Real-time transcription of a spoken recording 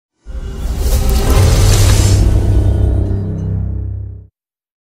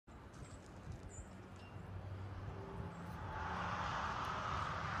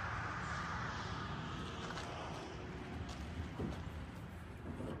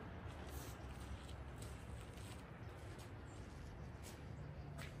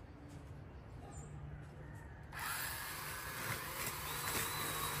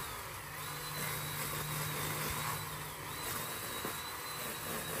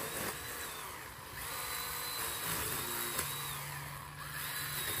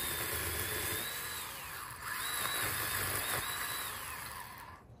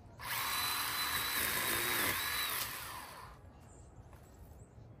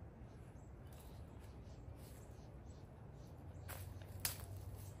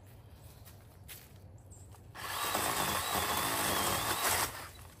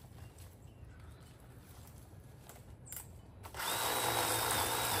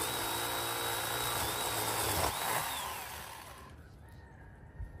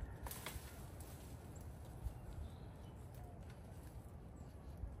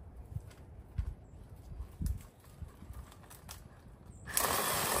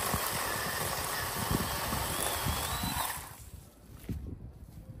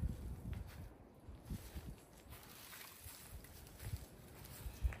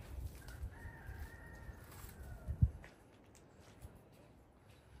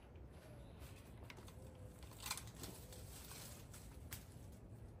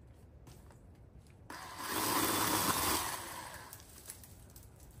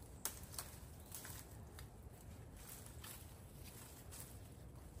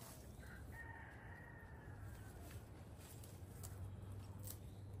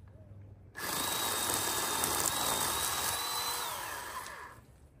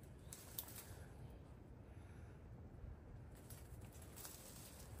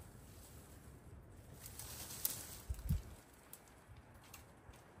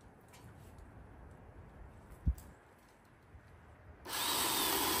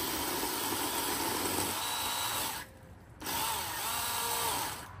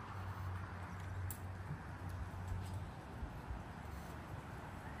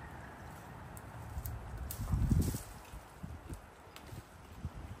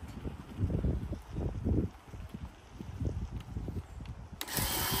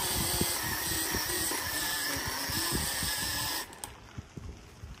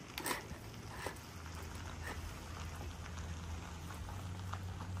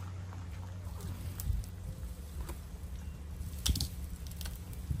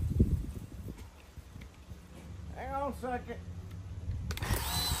second.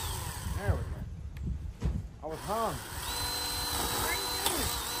 There we go. I was hung. What are you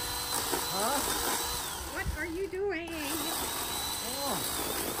doing? Huh? What are you doing? Oh,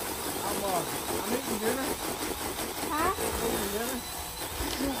 I'm eating dinner. Huh? I'm eating dinner.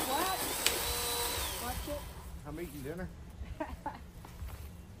 You what? Watch it. I'm eating dinner.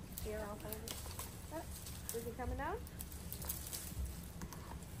 Here, I'll hold it. Oh, is it coming out?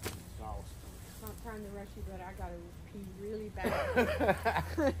 Sauce. Not trying to rush you, but I gotta pee really bad.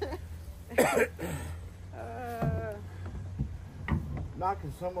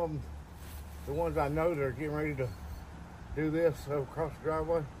 Knocking some of them, the ones I know that are getting ready to do this over across the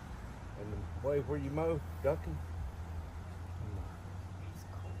driveway and the way where you mow, ducking. It's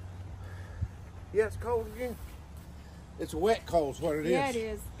cold. Yeah, it's cold again. It's a wet cold is what it is. Yeah, it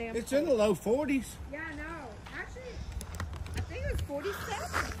is. Damn It's cold. in the low 40s. Yeah, I know. Actually, I think it's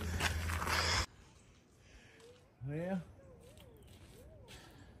 47. Yeah.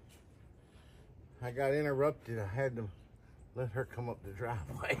 I got interrupted. I had to let her come up the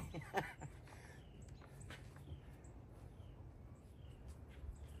driveway.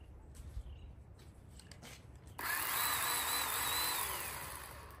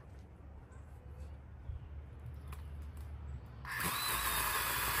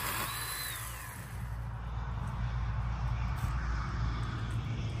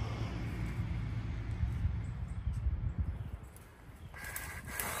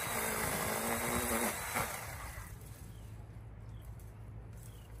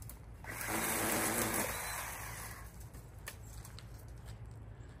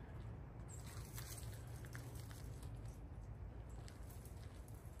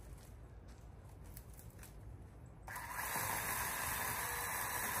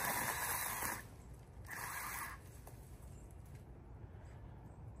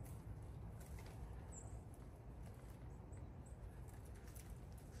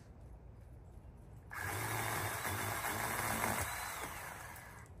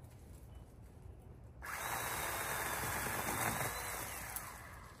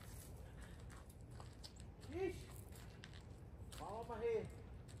 Fall on my head.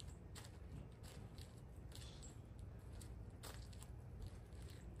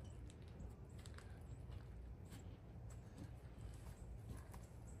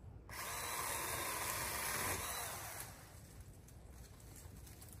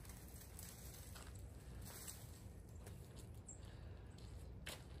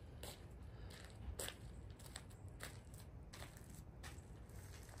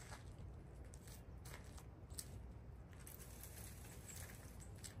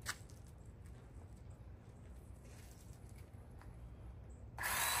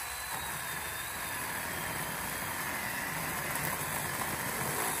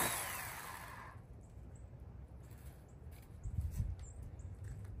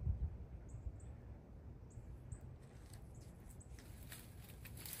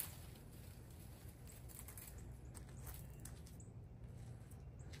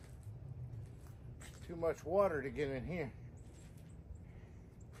 Too much water to get in here.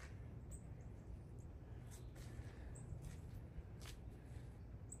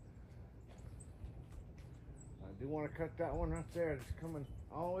 I do want to cut that one right there. It's coming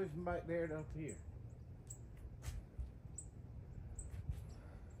all the way from back there to up here.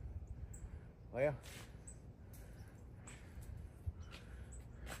 Well,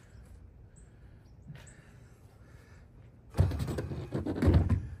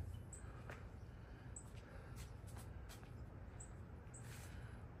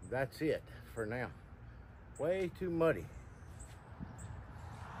 that's it for now. Way too muddy.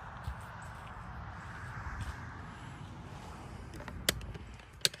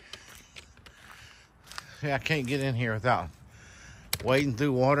 See, I can't get in here without wading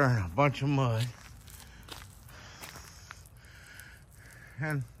through water and a bunch of mud.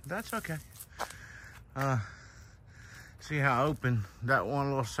 And that's okay. See how open that one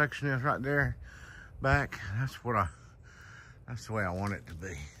little section is right there back? That's the way I want it to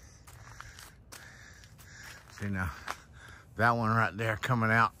be. See now, that one right there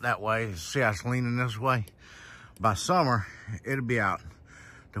coming out that way. See how it's leaning this way? By summer, it'll be out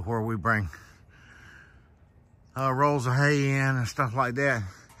to where we bring rolls of hay in and stuff like that.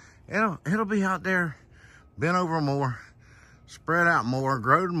 It'll be out there, bent over more, spread out more,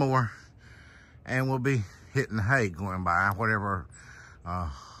 growed more, and we'll be hitting the hay going by, whatever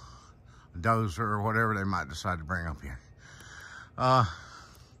dozer or whatever they might decide to bring up here.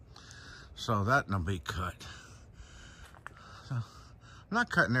 So that'll be cut. So I'm not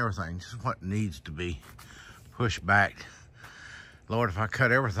cutting everything, just what needs to be pushed back. Lord, if I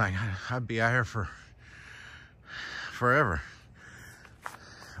cut everything, I'd be out here for forever.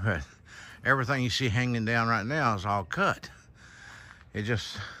 But everything you see hanging down right now is all cut. It'll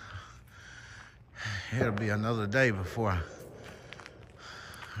be another day or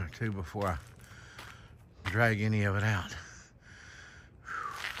two before I drag any of it out.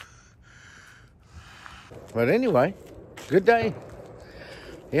 But anyway, good day.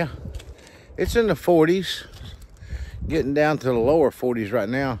 Yeah, it's in the 40s, getting down to the lower 40s right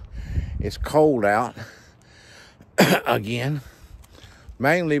now. It's cold out again,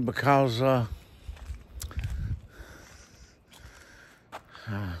 mainly because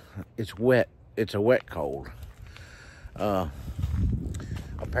it's wet. It's a wet cold.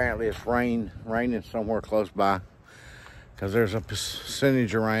 Apparently it's raining somewhere close by, because there's a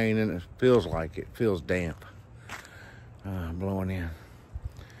percentage of rain and it feels damp blowing in.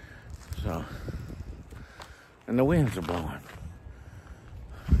 So, and the winds are blowing.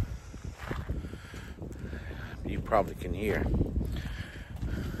 You probably can hear.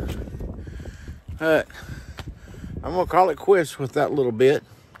 But I'm gonna call it quits with that little bit.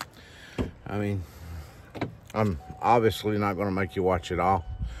 I mean, I'm obviously not gonna make you watch it all.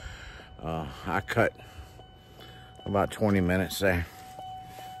 I cut about 20 minutes there.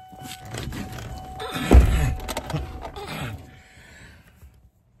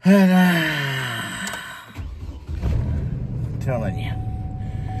 And I'm telling you,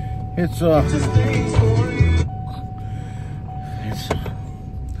 it's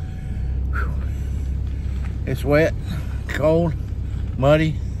wet, cold,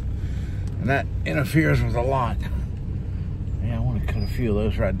 muddy, and that interferes with a lot. Yeah, I want to cut a few of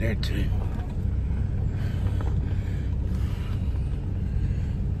those right there too.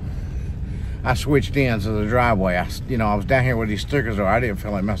 I switched ends of the driveway. I was down here where these stickers are. I didn't feel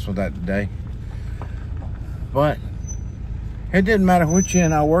like messing with that today. But it didn't matter which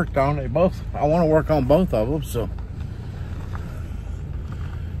end I worked on. I want to work on both of them, so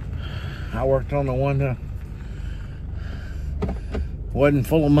I worked on the one that wasn't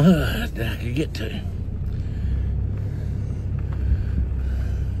full of mud that I could get to.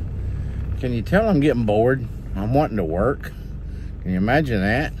 Can you tell I'm getting bored? I'm wanting to work. Can you imagine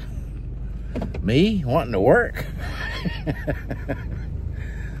that? Me wanting to work?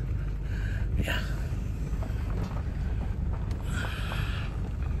 Yeah.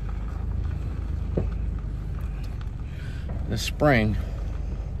 This spring,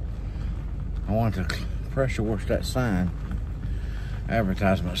 I want to pressure wash that sign,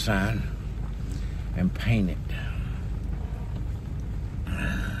 advertisement sign, and paint it.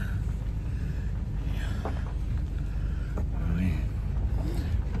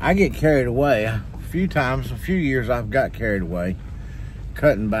 I get carried away. A few years I've got carried away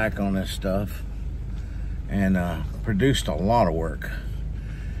cutting back on this stuff, and produced a lot of work.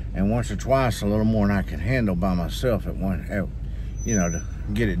 And once or twice a little more than I can handle by myself to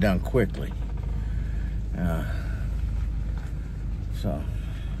get it done quickly. So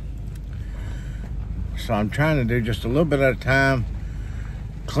I'm trying to do just a little bit at a time,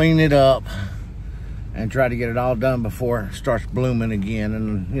 clean it up, and try to get it all done before it starts blooming again,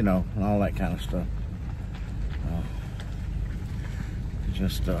 and and all that kind of stuff.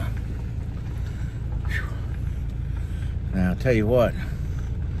 Now I'll tell you what,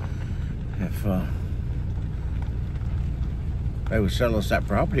 if they would sell us that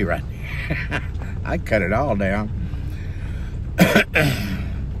property right there, I'd cut it all down.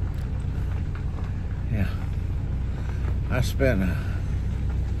 Yeah, I spent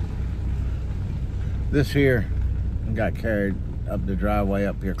this here got carried up the driveway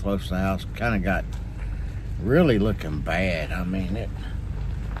up here close to the house. Kind of got really looking bad. I mean, that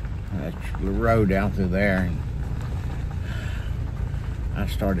road down through there, and I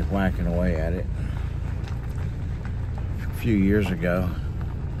started whacking away at it a few years ago.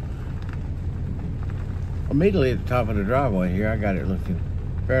 Immediately at the top of the driveway here, I got it looking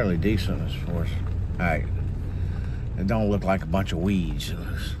fairly decent as far as height. It don't look like a bunch of weeds. It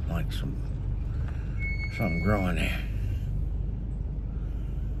looks like something growing there.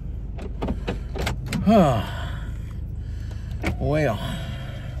 Oh, well,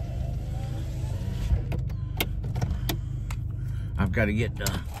 I've got to get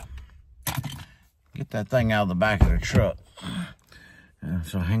that thing out of the back of the truck.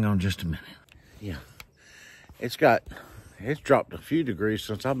 So hang on just a minute. Yeah, it's dropped a few degrees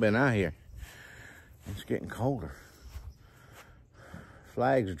since I've been out here. It's getting colder.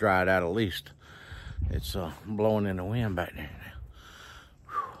 Flag's dried out at least. It's blowing in the wind back there now.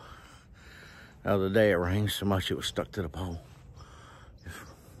 Whew. The other day it rained so much it was stuck to the pole. Just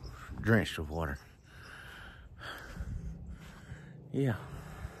drenched with water. Yeah.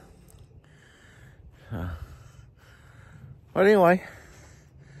 But anyway,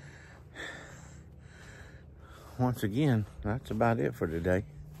 once again, that's about it for today.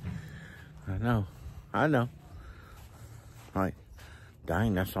 I know. Like,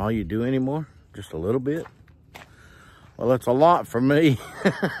 dang, that's all you do anymore? Just a little bit? Well, it's a lot for me.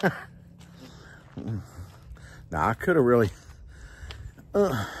 Now, I could have really,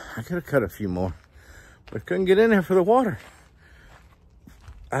 I could have cut a few more, but couldn't get in there for the water.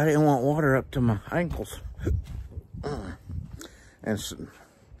 I didn't want water up to my ankles. And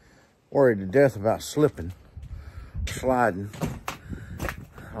worried to death about slipping, sliding.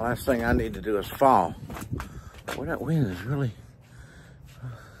 The last thing I need to do is fall. Boy, that wind is really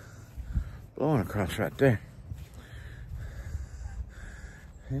blowing across right there.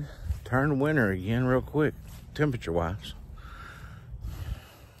 Yeah, turn winter again real quick, temperature-wise.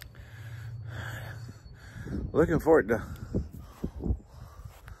 Looking for it to,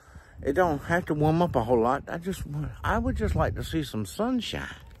 it don't have to warm up a whole lot. I would just like to see some sunshine,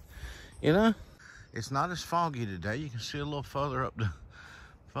 you know? It's not as foggy today. You can see a little further up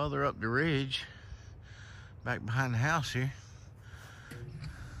the ridge, back behind the house here.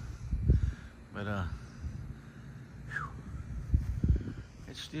 But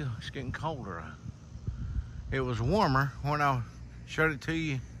it's getting colder. It was warmer when I showed it to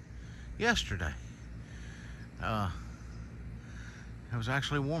you yesterday. It was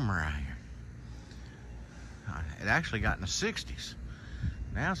actually warmer out here. It actually got in the 60s.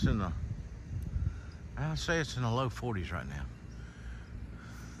 Now it's in the, I'd say it's in the low 40s right now.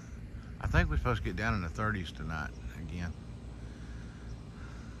 I think we're supposed to get down in the 30s tonight again.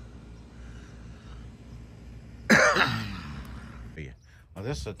 Well,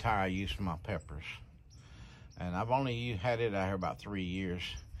 this is a tire I use for my peppers. And I've only had it out here about 3 years.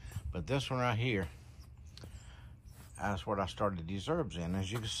 But this one right here, that's what I started these herbs in. As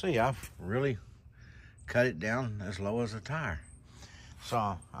you can see, I've really cut it down as low as a tire. So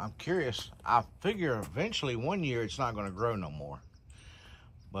I'm curious. I figure eventually one year it's not going to grow no more.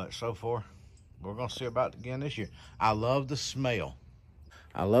 But so far, we're going to see about it again this year. I love the smell.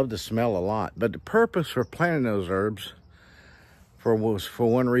 I love the smell a lot. But the purpose for planting those herbs was for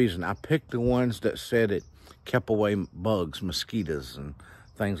one reason. I picked the ones that said it kept away bugs, mosquitoes, and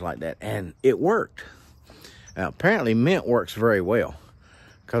things like that. And it worked. Now, apparently mint works very well.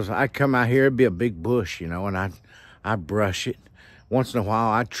 Because I come out here, it'd be a big bush, you know, and I'd brush it. Once in a while,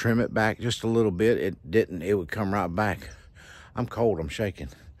 I'd trim it back just a little bit. It didn't. It would come right back. I'm cold. I'm shaking.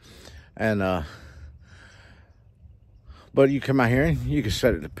 And, but you come out here and you can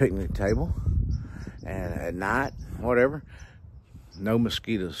set it at the picnic table. And at night, whatever, no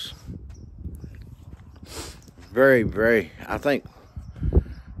mosquitoes. Very, very, I think,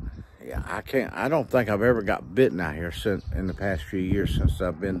 yeah, I don't think I've ever got bitten out here in the past few years since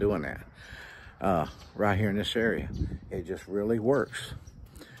I've been doing that. Right here in this area. It just really works.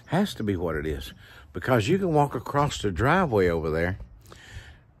 Has to be what it is. Because you can walk across the driveway over there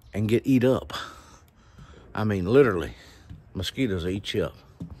and get eat up. I mean, literally, mosquitoes eat you up.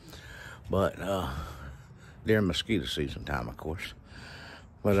 But during mosquito season time, of course.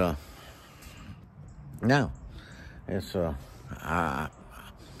 But no, it's I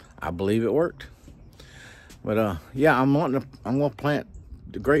believe it worked. But yeah, I'm gonna plant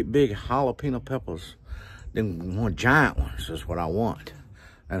the great big jalapeno peppers. Them one giant ones is what I want.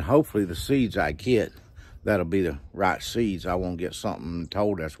 And hopefully the seeds I get, that'll be the right seeds. I won't get something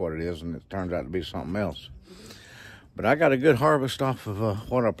told that's what it is and it turns out to be something else. But I got a good harvest off of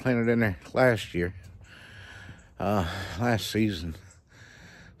what I planted in there last year, last season.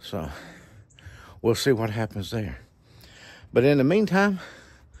 So we'll see what happens there. But in the meantime,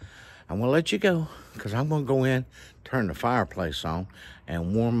 I'm gonna let you go because I'm gonna go in, turn the fireplace on,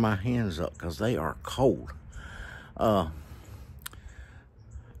 and warm my hands up because they are cold. I'm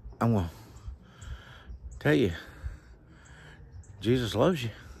gonna tell you, Jesus loves you,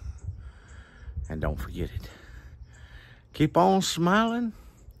 and don't forget it. Keep on smiling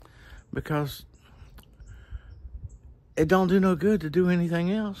because it don't do no good to do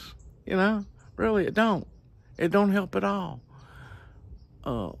anything else, you know? Really, it don't. It don't help at all.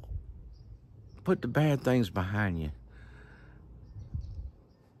 Put the bad things behind you.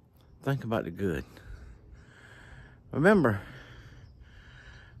 Think about the good. Remember,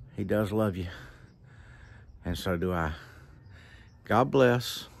 he does love you, and so do I. God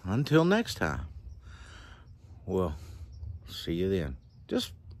bless. Until next time. Well, see you then.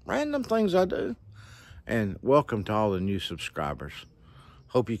 Just random things I do. And welcome to all the new subscribers.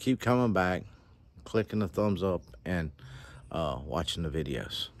 Hope you keep coming back, clicking the thumbs up, and watching the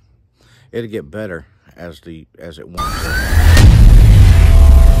videos. It'll get better as it wants to.